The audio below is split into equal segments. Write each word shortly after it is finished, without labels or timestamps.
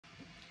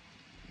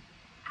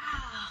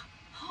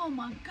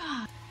my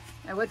God.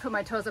 I would put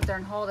my toes up there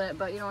and hold it,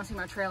 but you don't want to see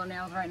my trailer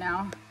nails right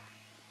now.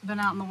 I've been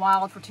out in the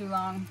wild for too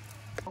long.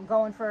 I'm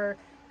going for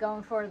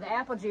the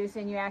apple juice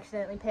and you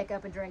accidentally pick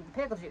up and drink the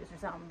pickle juice or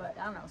something, but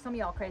I don't know, some of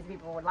y'all crazy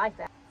people would like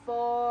that.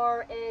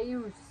 For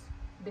use,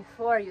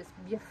 before use,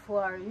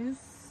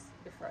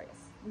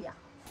 yeah.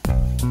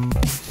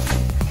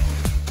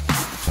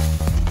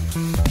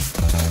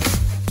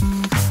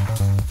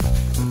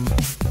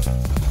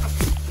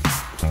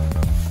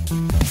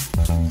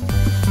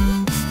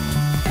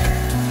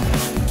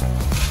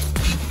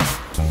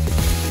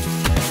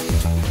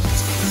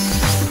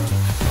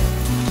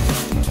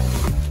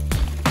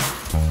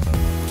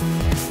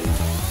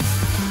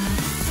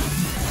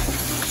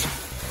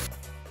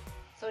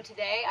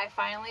 Today I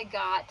finally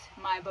got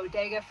my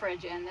Bodega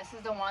fridge in. This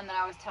is the one that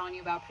I was telling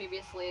you about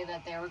previously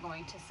that they were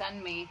going to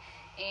send me,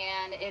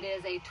 and it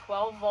is a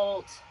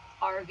 12-volt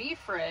RV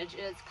fridge.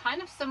 It's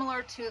kind of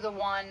similar to the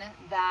one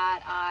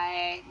that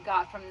I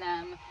got from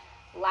them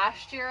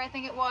last year, I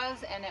think it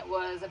was, and it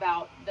was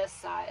about this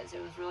size.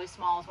 It was really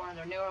small. It's one of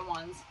their newer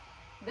ones.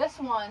 This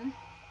one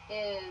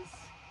is,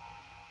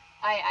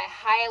 I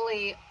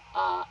highly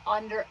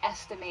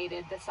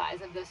underestimated the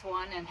size of this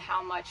one and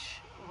how much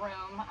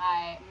room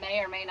I may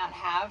or may not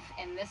have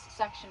in this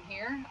section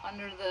here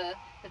under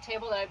the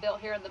table that I built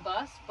here in the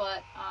bus,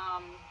 but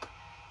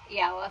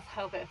yeah, let's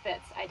hope it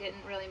fits. I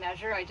didn't really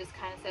measure. I just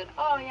kind of said,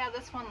 oh yeah,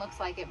 this one looks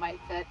like it might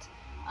fit.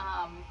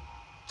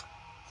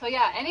 So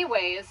yeah,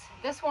 anyways,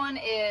 this one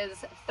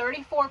is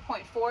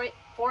 34.4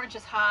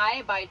 inches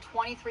high by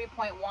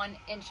 23.1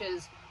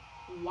 inches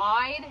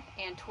wide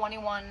and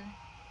 21.1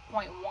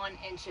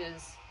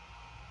 inches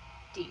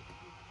deep.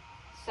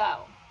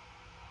 So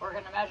we're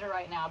gonna measure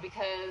right now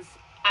because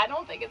I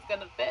don't think it's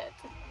gonna fit.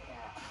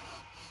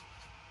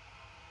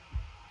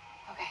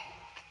 Okay,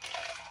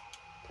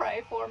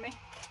 pray for me.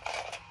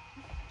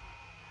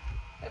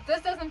 If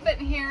this doesn't fit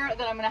in here,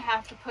 then I'm gonna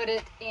have to put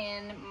it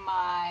in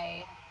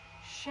my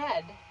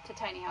shed to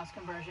tiny house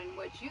conversion,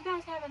 which you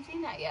guys haven't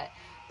seen that yet.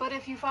 But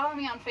if you follow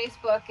me on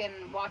Facebook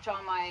and watch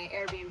all my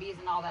Airbnbs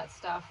and all that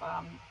stuff,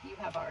 you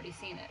have already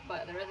seen it.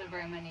 But there isn't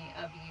very many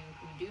of you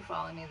who do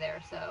follow me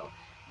there, so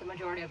the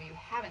majority of you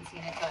haven't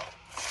seen it. But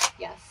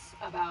yes,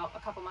 about a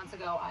couple months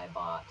ago I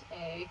bought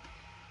a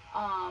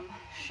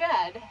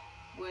shed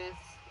with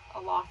a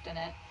loft in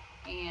it,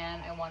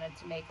 and I wanted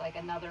to make like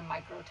another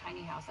micro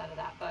tiny house out of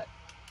that, but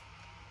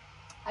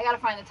I gotta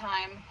find the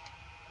time,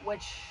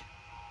 which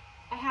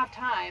I have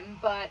time,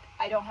 but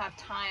I don't have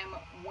time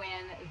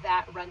when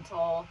that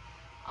rental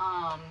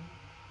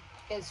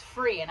is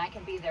free and I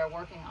can be there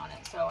working on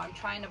it. So I'm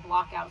trying to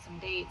block out some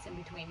dates in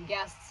between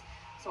guests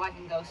so I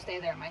can go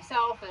stay there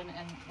myself and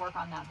work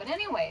on that. But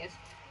anyways,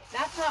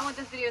 that's not what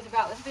this video is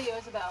about. This video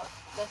is about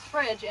this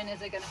fridge and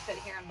is it going to fit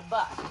here in the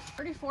bus.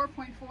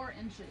 34.4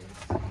 inches.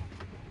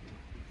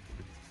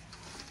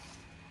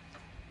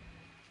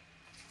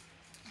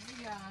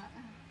 We got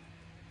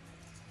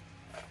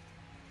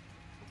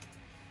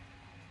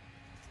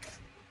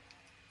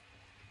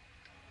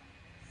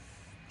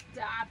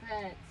stop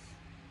it.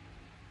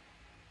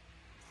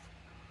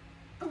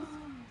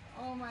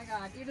 Oh my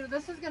God, either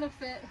this is gonna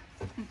fit.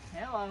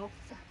 Hello.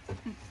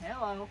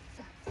 Hello.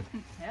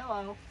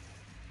 Hello.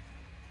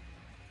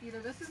 Either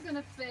this is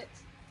gonna fit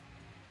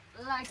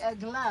like a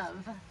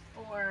glove,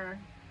 or,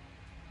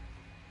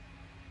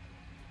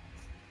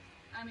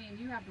 I mean,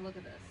 you have to look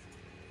at this.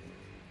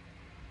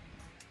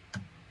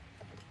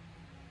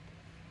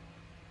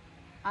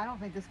 I don't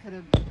think this could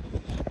have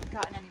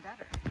gotten any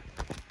better.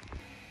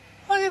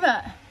 Look at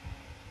that.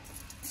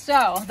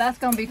 So that's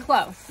gonna be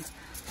close.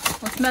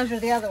 Let's measure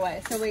the other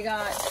way. So we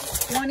got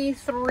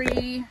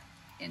 23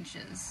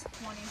 inches.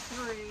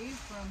 23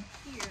 from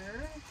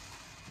here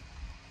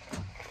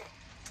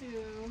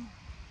to,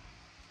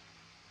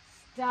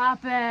 stop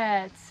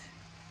it.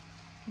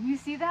 Can you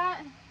see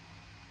that?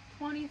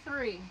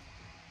 23.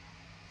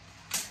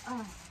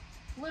 Oh,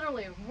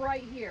 literally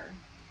right here,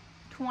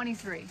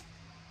 23.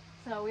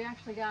 So we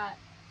actually got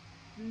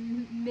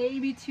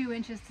maybe 2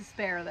 inches to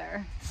spare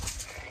there.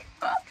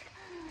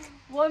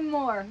 One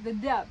more, the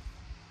depth,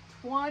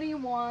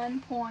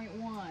 21.1.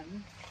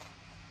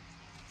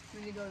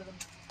 We need to go to the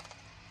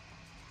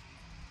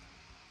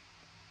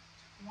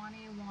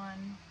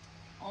 21.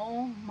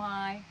 Oh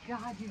my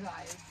God, you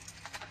guys.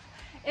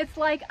 It's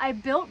like I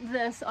built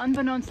this,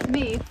 unbeknownst to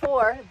me,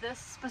 for this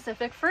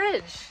specific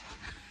fridge.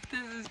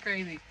 This is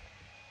crazy.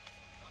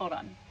 Hold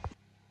on.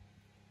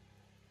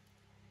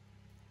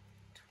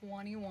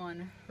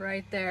 21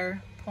 right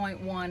there,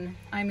 0.1.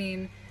 I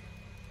mean,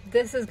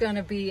 this is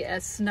gonna be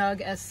as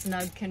snug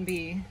can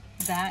be.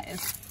 That is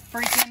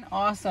freaking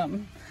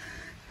awesome.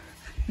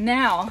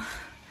 Now,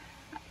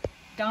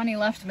 Donnie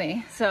left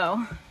me,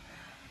 so,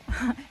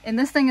 and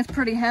this thing is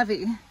pretty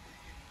heavy.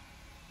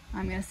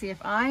 I'm gonna see if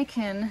I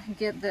can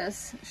get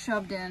this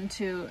shoved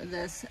into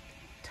this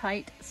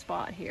tight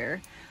spot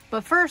here.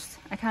 But first,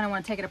 I kind of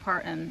want to take it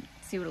apart and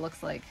see what it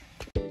looks like.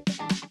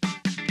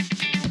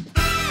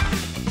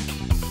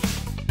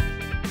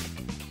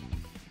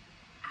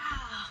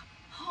 Ah,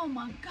 oh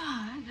my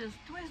God, I just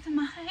twisted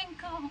my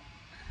ankle.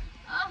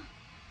 Oh,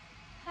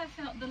 that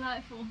felt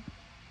delightful.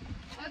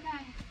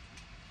 Okay,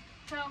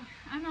 so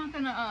I'm not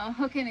gonna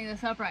hook any of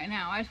this up right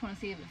now. I just want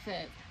to see if it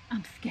fits.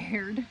 I'm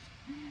scared.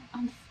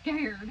 I'm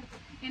scared,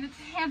 and it's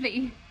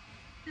heavy.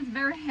 It's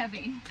very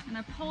heavy, and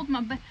I pulled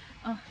my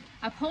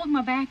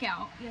back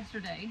out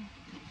yesterday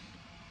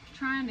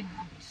trying to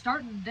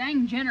start the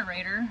dang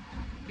generator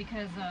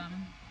because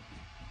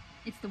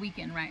it's the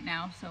weekend right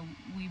now, so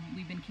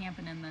we've been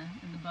camping in the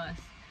bus,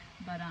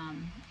 but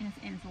and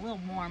it's a little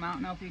warm. I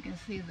don't know if you can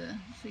see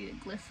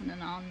it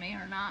glistening on me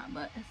or not,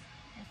 but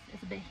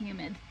it's a bit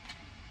humid.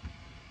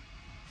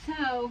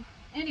 So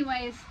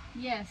anyways,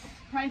 yes,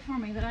 pray for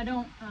me that I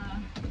don't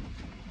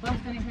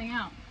bust anything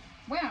out.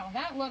 Wow,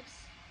 that looks,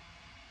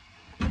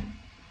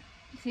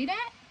 you see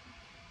that?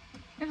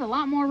 There's a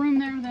lot more room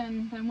there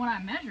than what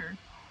I measured.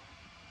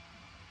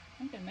 I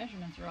think the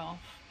measurements are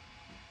off.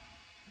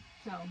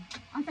 So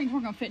I think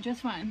we're gonna fit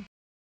just fine.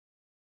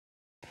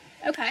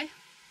 Okay,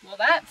 well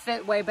that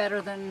fit way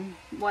better than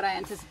what I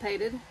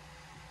anticipated.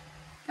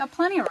 Got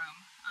plenty of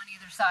room on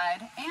either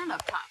side and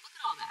up top. Look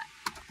at all that.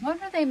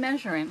 What are they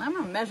measuring? I'm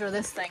gonna measure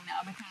this thing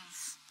now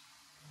because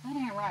that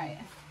ain't right.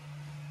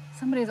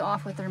 Somebody's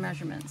off with their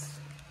measurements.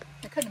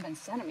 It couldn't have been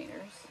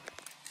centimeters.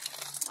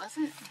 Was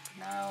it?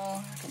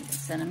 No, it couldn't have been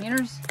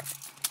centimeters.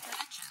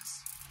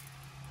 Inches.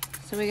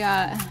 So we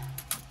got,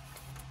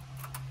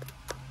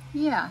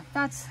 yeah,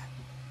 that's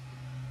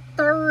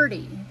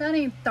 30. That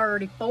ain't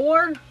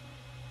 34. Got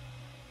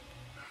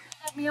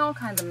me all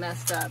kinds of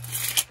messed up.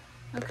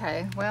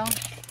 Okay, well, I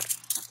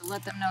have to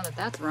let them know that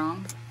that's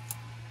wrong.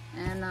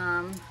 And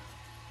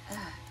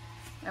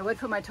I would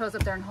put my toes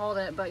up there and hold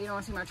it, but you don't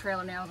want to see my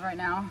trailer nails right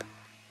now.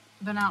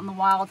 I've been out in the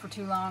wild for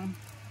too long.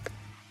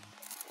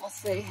 Let's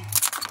see.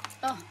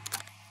 Oh,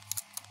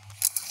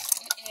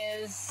 it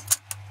is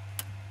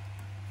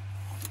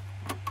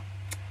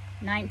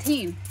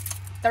 19.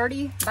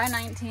 30 by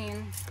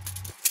 19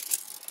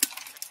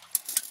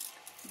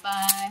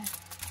 by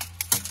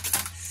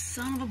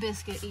son of a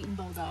biscuit eating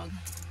bulldog.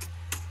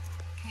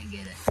 Can't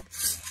get it.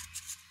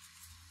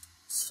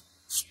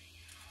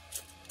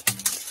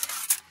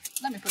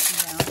 Let me put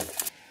them down.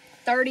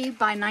 30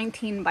 by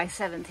 19 by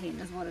 17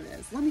 is what it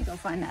is. Let me go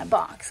find that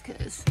box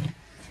because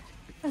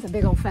that's a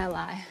big old fat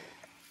lie.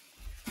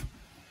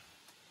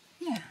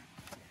 Yeah,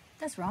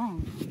 that's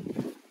wrong.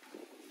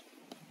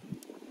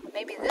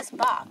 Maybe this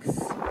box. Maybe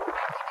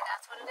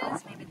that's what it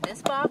is. Maybe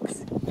this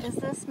box is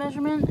this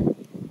measurement.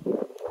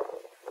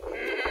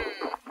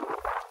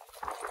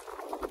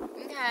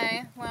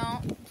 Okay,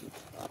 well,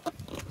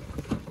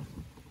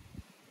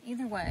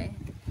 either way,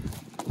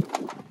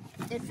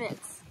 it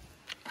fits.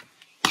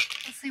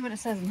 Let's see what it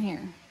says in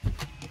here.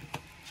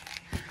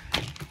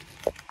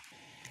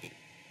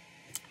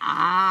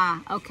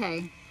 Ah,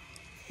 okay.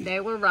 They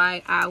were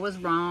right. I was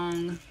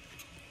wrong.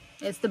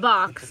 It's the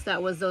box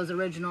that was those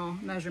original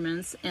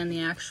measurements, and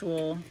the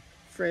actual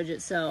fridge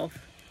itself.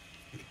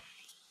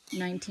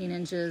 19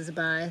 inches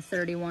by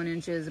 31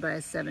 inches by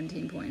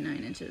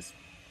 17.9 inches.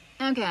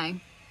 Okay.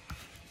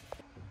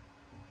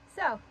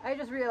 So, I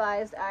just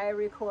realized I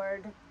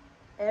record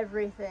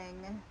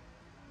everything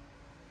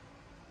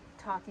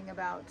talking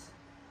about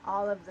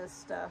all of this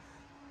stuff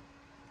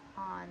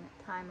on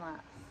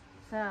time-lapse.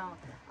 So,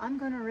 I'm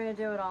going to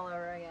redo it all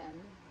over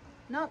again.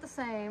 Not the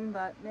same,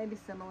 but maybe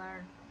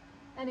similar.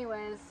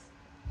 Anyways,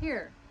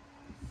 here,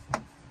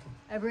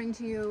 I bring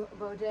to you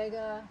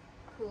Bodega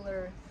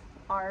Cooler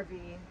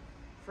RV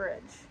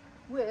fridge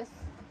with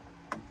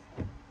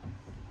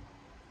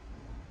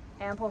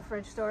ample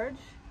fridge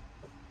storage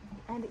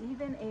and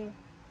even a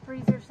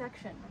freezer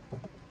section.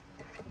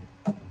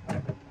 Now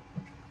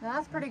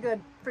that's pretty good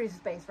freezer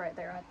space right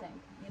there, I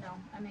think. You know,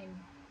 I mean,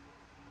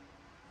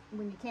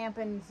 when you're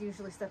camping, it's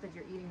usually stuff that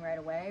you're eating right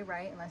away,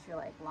 right? Unless you're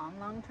like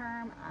long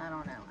term. I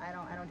don't know. I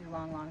don't do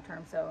long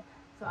term, so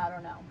I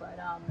don't know. But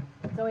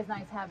it's always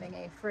nice having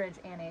a fridge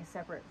and a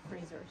separate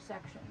freezer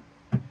section.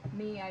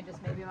 Me, I just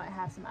maybe might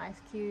have some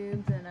ice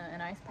cubes and an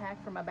ice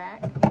pack for my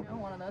back, you know,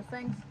 one of those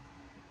things.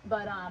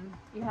 But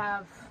you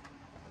have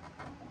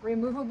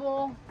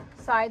removable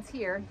sides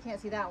here. You can't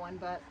see that one,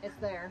 but it's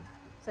there.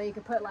 So you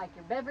could put like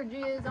your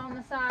beverages on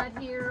the side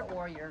here,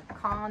 or your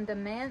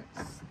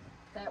condiments.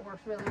 That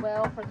works really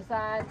well for the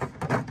side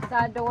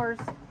doors.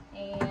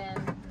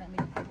 And let me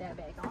put that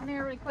back on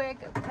there really quick.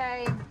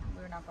 Okay,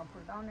 we're not gonna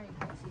put it on there. You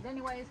can't see it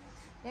anyways.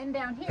 Then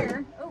down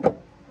here, oh,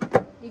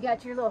 you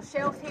got your little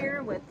shelf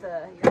here with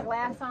your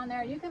glass on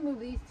there. You can move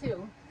these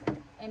too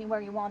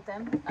anywhere you want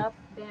them. Up,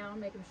 down,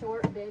 make them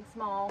short, big,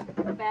 small,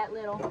 fat,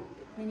 little.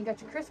 Then you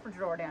got your crisper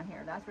drawer down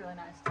here. That's really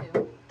nice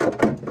too.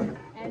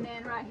 And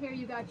then right here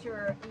you got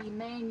your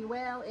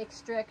Emmanuel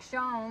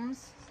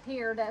extractions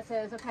here that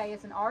says, okay,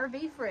 it's an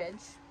RV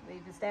fridge.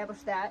 We've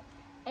established that.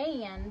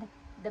 And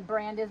the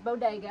brand is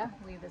Bodega.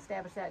 We've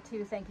established that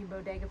too. Thank you,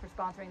 Bodega, for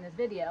sponsoring this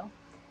video.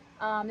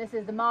 This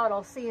is the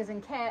model C as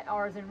in cat,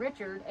 R as in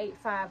Richard,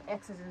 85,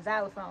 X as in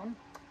xylophone.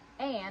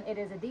 And it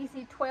is a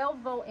DC 12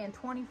 volt and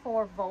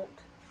 24 volt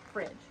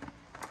fridge.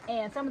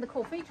 And some of the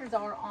cool features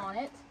are on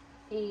it.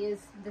 is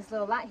this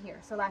little light here.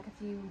 So like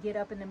if you get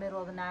up in the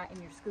middle of the night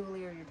in your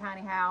Skoolie or your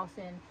tiny house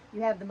and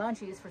you have the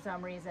munchies for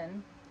some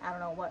reason, I don't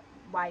know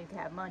why you could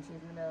have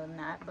munchies in the middle of the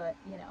night, but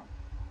you know.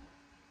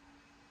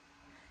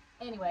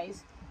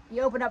 Anyways,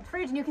 you open up the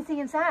fridge and you can see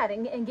inside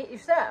and get your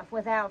stuff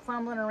without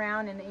fumbling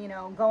around and, you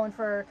know, going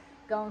for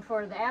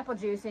the apple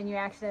juice and you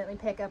accidentally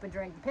pick up and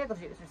drink the pickle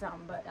juice or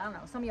something. But I don't know,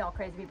 some of y'all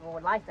crazy people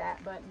would like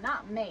that, but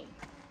not me.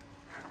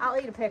 I'll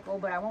eat a pickle,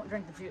 but I won't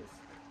drink the juice.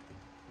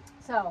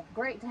 So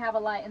great to have a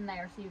light in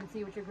there so you can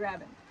see what you're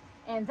grabbing.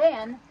 And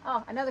then,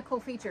 oh, another cool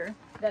feature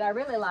that I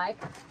really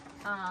like,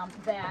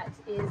 that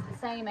is the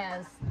same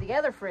as the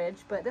other fridge,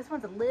 but this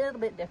one's a little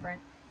bit different,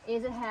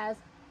 is it has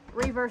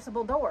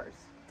reversible doors.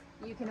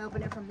 You can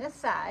open it from this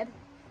side,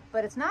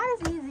 but it's not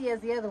as easy as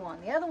the other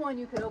one. The other one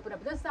you could open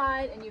up this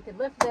side and you could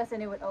lift this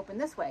and it would open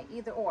this way,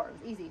 either or, it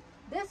was easy.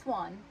 This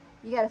one,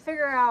 you got to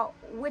figure out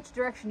which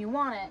direction you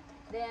want it.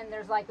 Then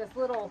there's like this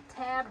little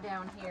tab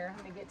down here.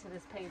 Let me get to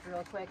this page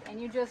real quick,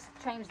 and you just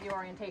change the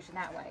orientation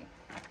that way.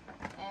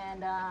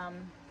 And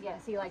yeah,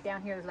 see, like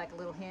down here there's like a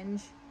little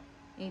hinge,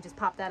 and you just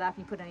pop that up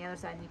and you put it on the other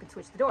side and you can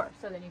switch the door.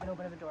 So then you can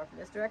open up a door from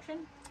this direction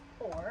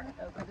or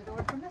open the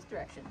door from this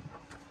direction,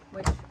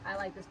 which I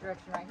like this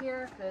direction right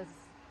here because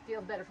it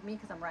feels better for me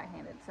because I'm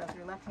right-handed. So if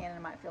you're left-handed,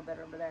 it might feel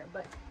better over there.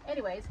 But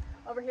anyways,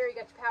 over here you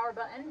got your power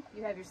button,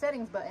 you have your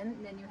settings button,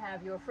 and then you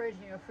have your fridge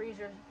and your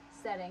freezer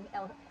setting,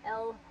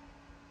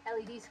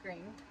 LED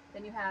screen.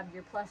 Then you have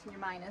your plus and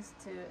your minus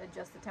to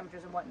adjust the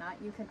temperatures and whatnot.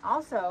 You can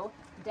also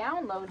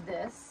download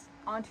this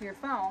onto your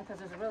phone because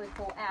there's a really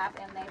cool app,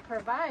 and they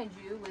provide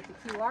you with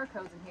the QR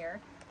codes in here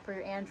for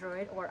your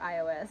Android or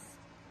iOS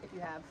if you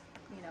have,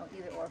 you know,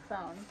 either or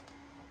phone.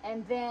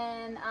 And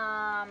then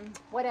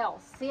what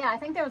else? So yeah, I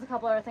think there was a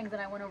couple other things that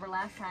I went over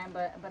last time,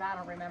 but I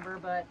don't remember.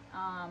 But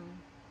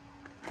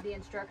the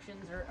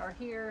instructions are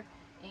here,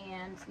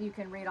 and you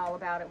can read all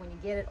about it when you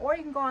get it, or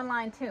you can go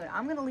online too.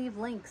 I'm going to leave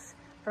links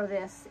for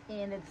this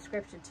in the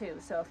description too.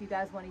 So if you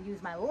guys want to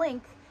use my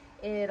link,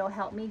 it'll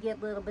help me get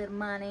a little bit of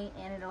money,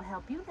 and it'll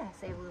help you guys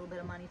save a little bit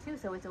of money too.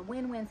 So it's a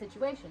win-win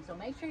situation. So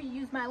make sure you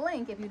use my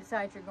link if you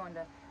decide you're going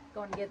to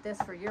get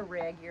this for your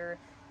rig, your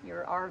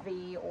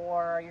RV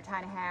or your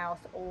tiny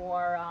house,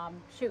 or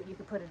shoot, you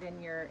could put it in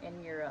your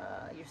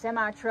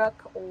semi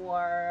truck,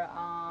 or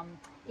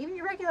even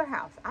your regular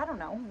house. I don't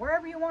know,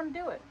 wherever you want to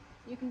do it,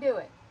 you can do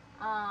it.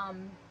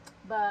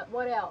 But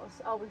what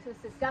else? Oh,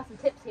 it's got some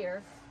tips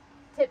here.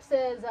 Tip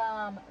says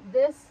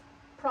this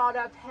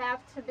product have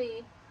to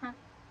be,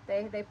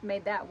 they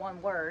made that one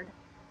word,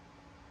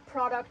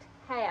 product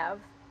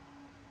have,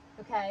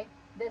 okay,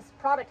 this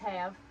product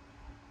have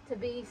to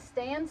be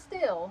stand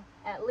still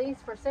at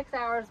least for 6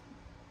 hours.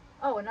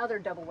 Oh, another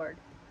double word.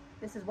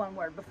 This is one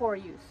word, before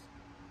use.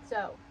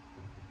 So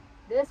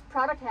this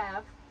product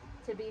have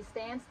to be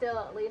stand still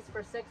at least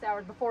for 6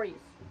 hours before use.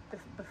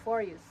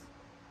 Before use.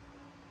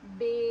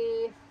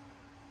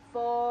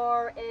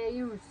 Before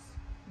use.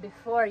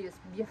 Before use.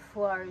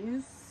 Before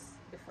use.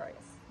 Before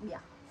use. Yeah.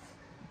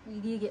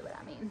 You get what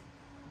I mean.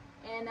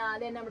 And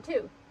then number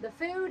 2, the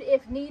food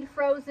if need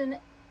frozen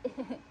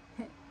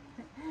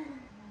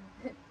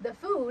the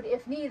food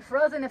if need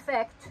frozen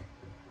effect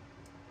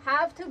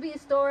have to be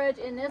storage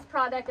in this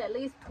product at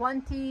least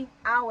 20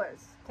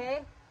 hours.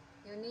 Okay,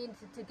 you need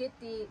to get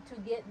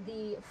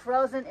the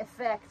frozen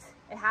effect.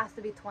 It has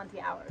to be 20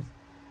 hours,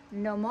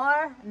 no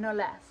more, no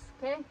less.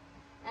 Okay.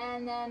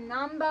 And then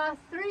number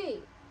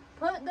 3,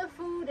 put the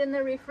food in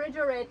the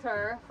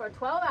refrigerator for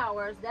 12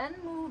 hours, then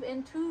move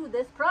into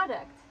this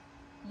product.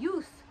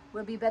 Use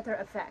will be better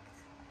effect.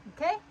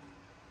 Okay?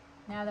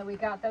 Now that we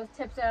got those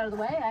tips out of the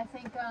way, I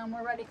think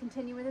we're ready to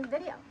continue with this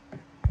video.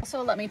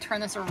 So let me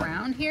turn this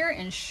around here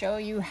and show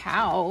you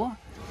how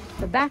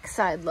the back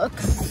side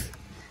looks,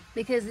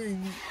 because it's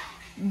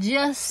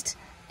just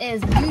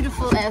as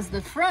beautiful as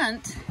the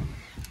front,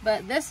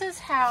 but this is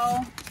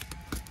how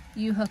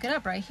you hook it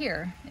up right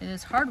here. It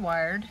is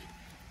hardwired,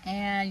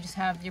 and you just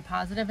have your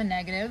positive and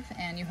negative,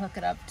 and you hook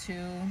it up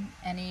to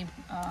any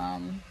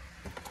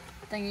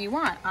thing you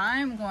want.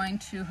 I'm going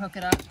to hook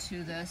it up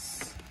to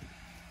this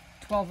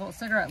 12-volt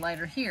cigarette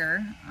lighter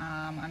here.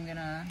 I'm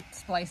gonna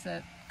splice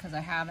it because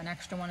I have an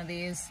extra one of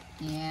these,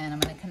 and I'm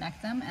gonna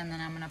connect them, and then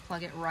I'm gonna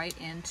plug it right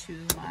into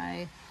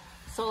my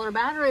solar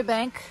battery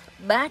bank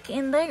back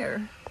in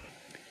there.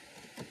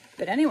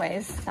 But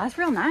anyways, that's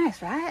real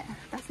nice, right?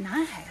 That's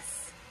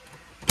nice.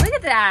 Look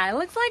at that. It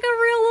looks like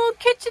a real little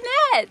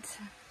kitchenette.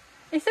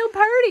 It's so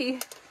pretty.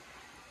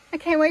 I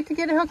can't wait to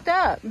get it hooked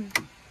up.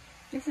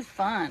 This is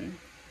fun.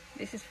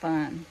 This is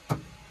fun.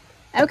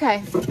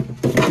 Okay.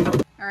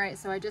 All right,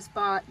 so I just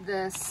bought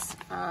this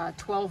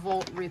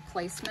 12-volt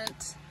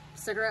replacement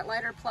cigarette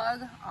lighter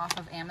plug off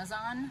of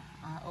Amazon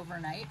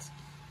overnight,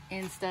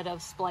 instead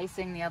of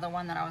splicing the other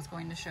one that I was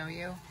going to show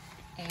you.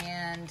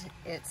 And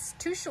it's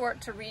too short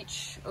to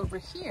reach over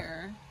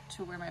here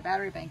to where my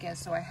battery bank is,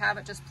 so I have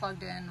it just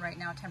plugged in right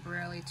now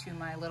temporarily to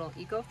my little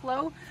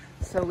EcoFlow,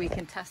 so we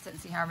can test it and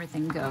see how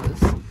everything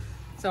goes.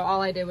 So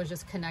all I did was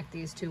just connect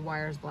these 2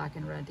 wires, black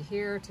and red, to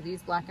here, to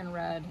these black and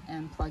red,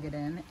 and plug it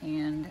in,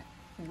 and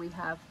we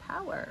have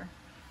power.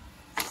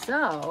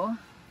 So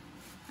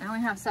I only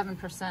have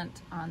 7%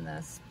 on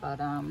this, but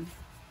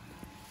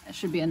it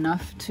should be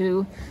enough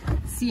to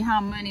see how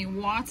many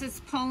watts it's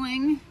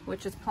pulling,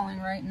 which is pulling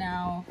right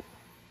now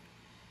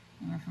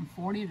anywhere from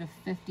 40 to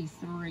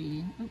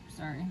 53. Oops,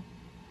 sorry.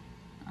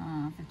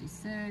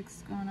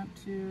 56 going up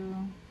to.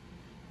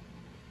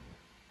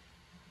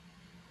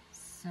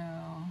 So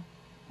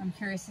I'm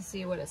curious to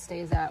see what it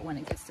stays at when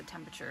it gets to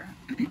temperature.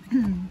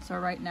 So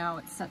right now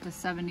it's set to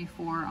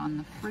 74 on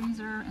the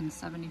freezer and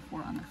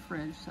 74 on the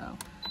fridge. So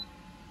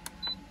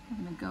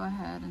I'm gonna go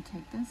ahead and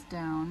take this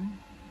down.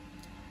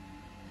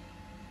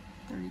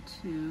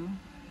 32.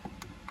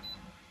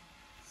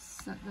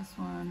 Set this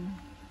one.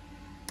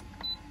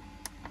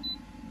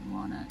 You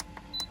want it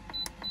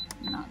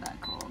not that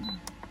cold.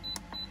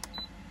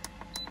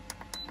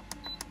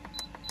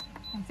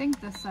 I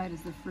think this side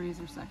is the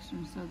freezer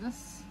section, so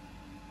this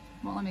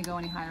won't let me go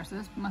any higher. So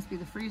this must be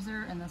the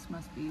freezer and this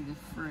must be the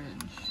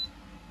fridge.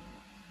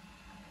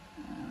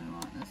 We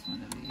want this one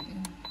to be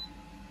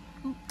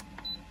a little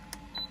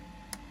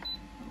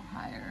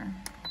higher.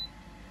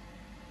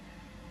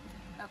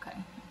 Okay,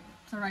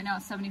 so right now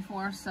it's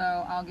 74, so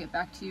I'll get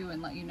back to you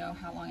and let you know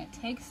how long it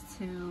takes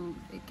till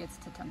it gets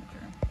to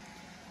temperature.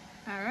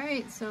 All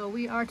right, so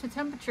we are to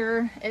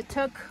temperature. It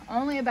took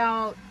only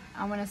about,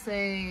 I want to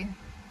say,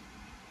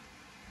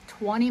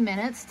 20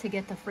 minutes to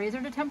get the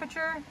freezer to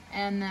temperature,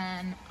 and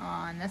then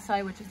on this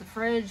side, which is the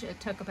fridge, it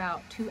took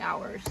about 2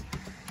 hours.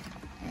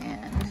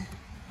 And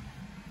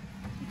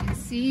you can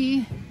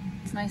see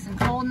it's nice and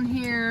cold in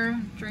here.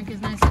 Drink is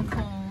nice and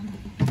cold,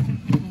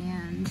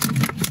 and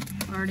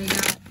already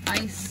got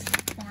ice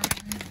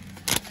forming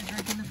the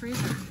drink in the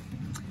freezer.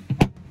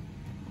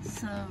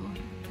 So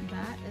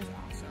that is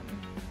awesome.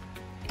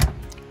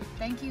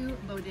 Thank you,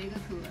 Bodega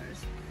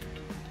Coolers.